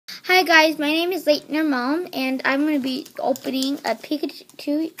Hi guys, my name is Laetner Mom, and I'm going to be opening a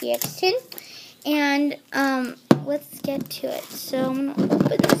Pikachu EX tin. And let's get to it. So I'm going to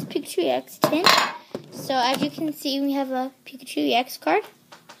open this Pikachu EX tin. So as you can see, we have a Pikachu EX card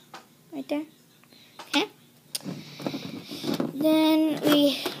right there. Okay. Then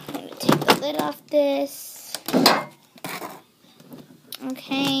we going to take the lid off this.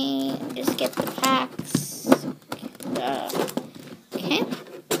 Okay, just get the packs. Okay.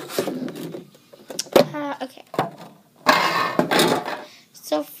 Okay.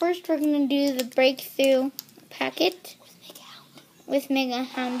 So first we're going to do the breakthrough packet with Mega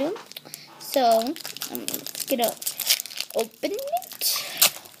Houndoom. So I'm just going to open it.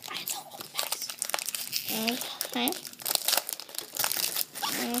 Okay.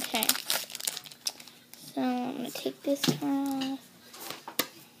 Okay. So I'm going to take this off.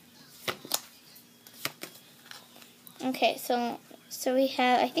 Okay, so we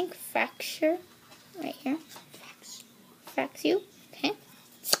have, I think, Fracture right here. Fraxu. Okay.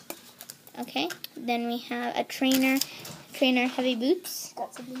 Okay. Then we have a trainer heavy boots.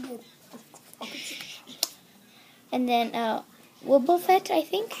 And then Wobbuffet, I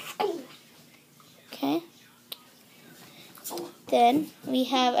think. Okay. Then we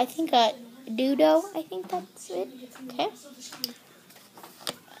have, I think, a Dodo. I think that's it. Okay.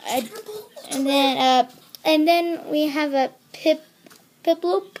 And then we have a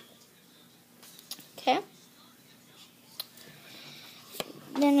Piplup. Okay.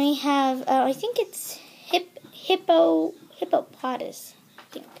 Then we have, I think it's Hippopotamus. I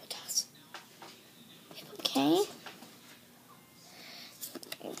think. Okay.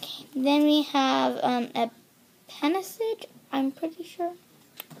 Okay. Then we have a Panacid, I'm pretty sure.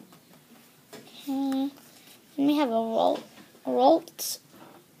 Okay. Then we have a Rolt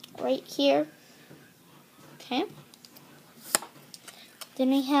right here. Okay. Then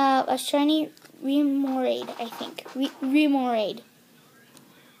we have a shiny Remoraid, I think. Remoraid.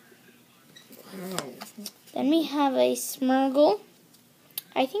 Then we have a Smeargle.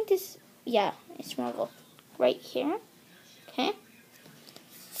 I think this, yeah, a Smeargle right here. Okay.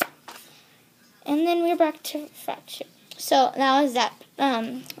 And then we're back to Fracture. So that was that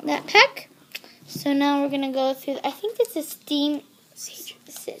pack. So now we're gonna go through. I think this is Steam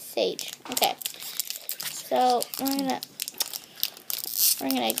Sage. Okay. So we're gonna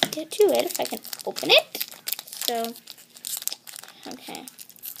get to it if I can open it. So okay.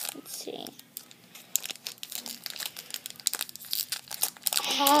 Let's see.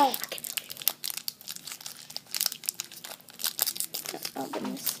 Oh,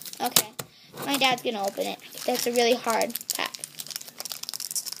 open this. Okay. My dad's gonna open it. That's a really hard pack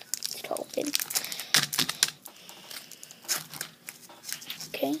to open.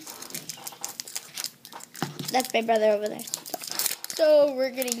 Okay. That's my brother over there. So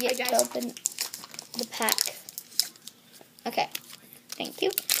we're gonna get to open the pack. Okay. Thank you.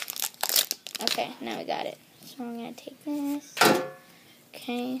 Okay, now we got it. So I'm gonna take this.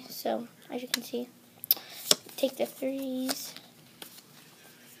 Okay, so as you can see, take the 3s.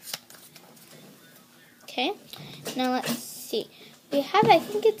 Okay, now let's see. We have, I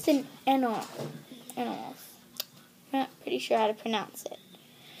think it's an Enolf. I'm not pretty sure how to pronounce it.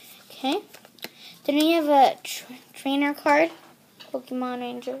 Okay, then we have a trainer card, Pokemon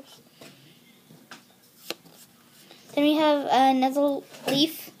Rangers. Then we have a Nuzzle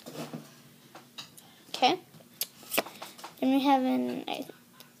Leaf. Okay. Then we have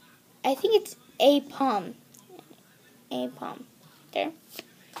I think it's a Palm. There.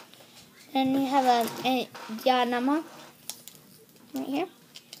 Then we have a Yanama right here.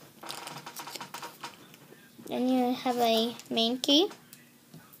 Then you have a Mankey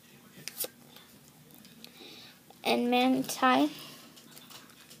and Manti,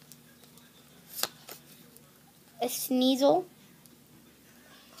 a Sneasel.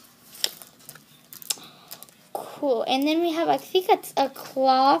 Cool. And then we have, I think it's a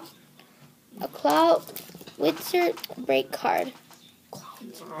Claw Witzer break card.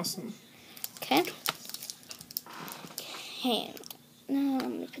 That's awesome. Okay. Okay. Now I'm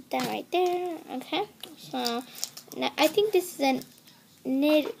gonna put that right there. Okay. So now I think this is a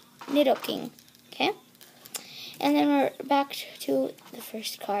Nidoking. Okay. And then we're back to the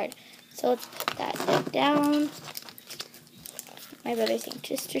first card. So let's put that down. My brother's thing,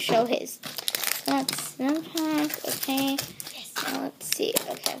 just to show his. So that's one pack. Okay. Now let's see.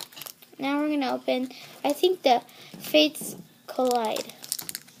 Okay. Now we're gonna open, I think, the Fates Collide.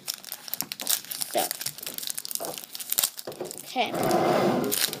 So, okay.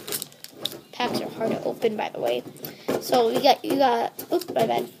 Packs are hard to open, by the way. So you got. Oops, my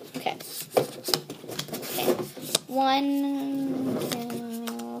bad. Okay. Okay. 1,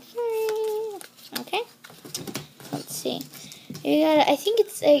 2, 3. see. We got, I think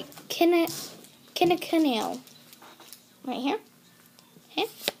it's a Kinnicanale. Right here. Okay.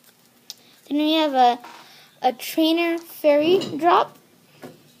 Then we have a Trainer Fairy Drop.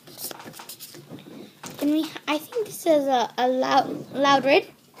 Then I think this is a Loudred.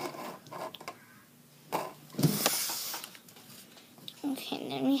 Okay,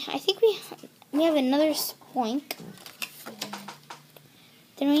 and then I think we have another Spoink.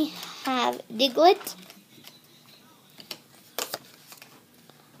 Then we have Diglett,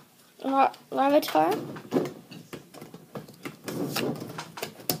 Larvitar,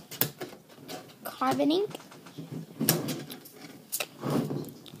 Carbonink,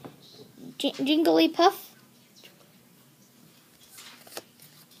 Jigglypuff,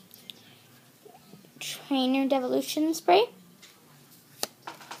 Trainer Devolution Spray.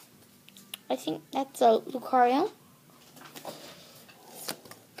 I think that's a Lucario.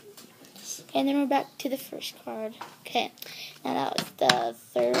 And then we're back to the first card. Okay, now that was the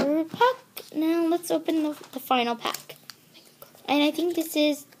third pack. Now let's open the final pack. And I think this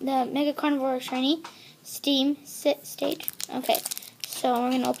is the Mega Carnivore Shiny Steam Stage. Okay, so we're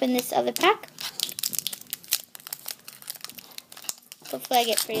going to open this other pack. Hopefully I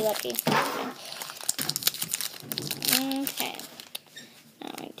get pretty lucky. Okay.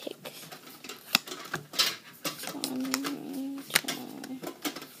 Now I take 1,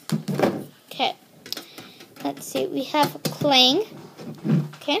 2. Okay. Let's see. We have a Clang.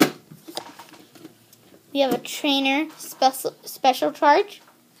 Okay. We have a Trainer Special Charge.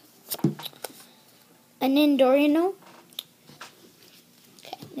 A Nindorino.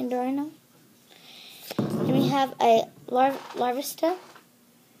 Okay, Nindorino. Then we have a Larvista.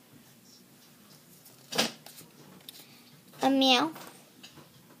 A Meow.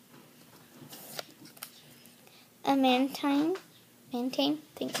 A Mantine, think,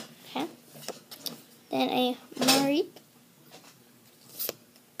 okay. Then a Mareep.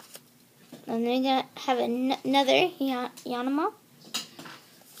 And then we have another Yanima.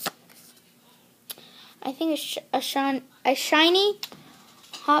 I think a shiny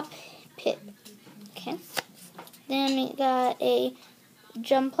Hop Pit. Okay. Then we got a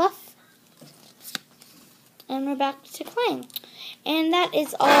Jumpluff. And we're back to Clang. And that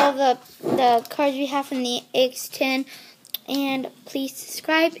is all the cards we have from the X10. And please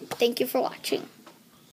subscribe. Thank you for watching.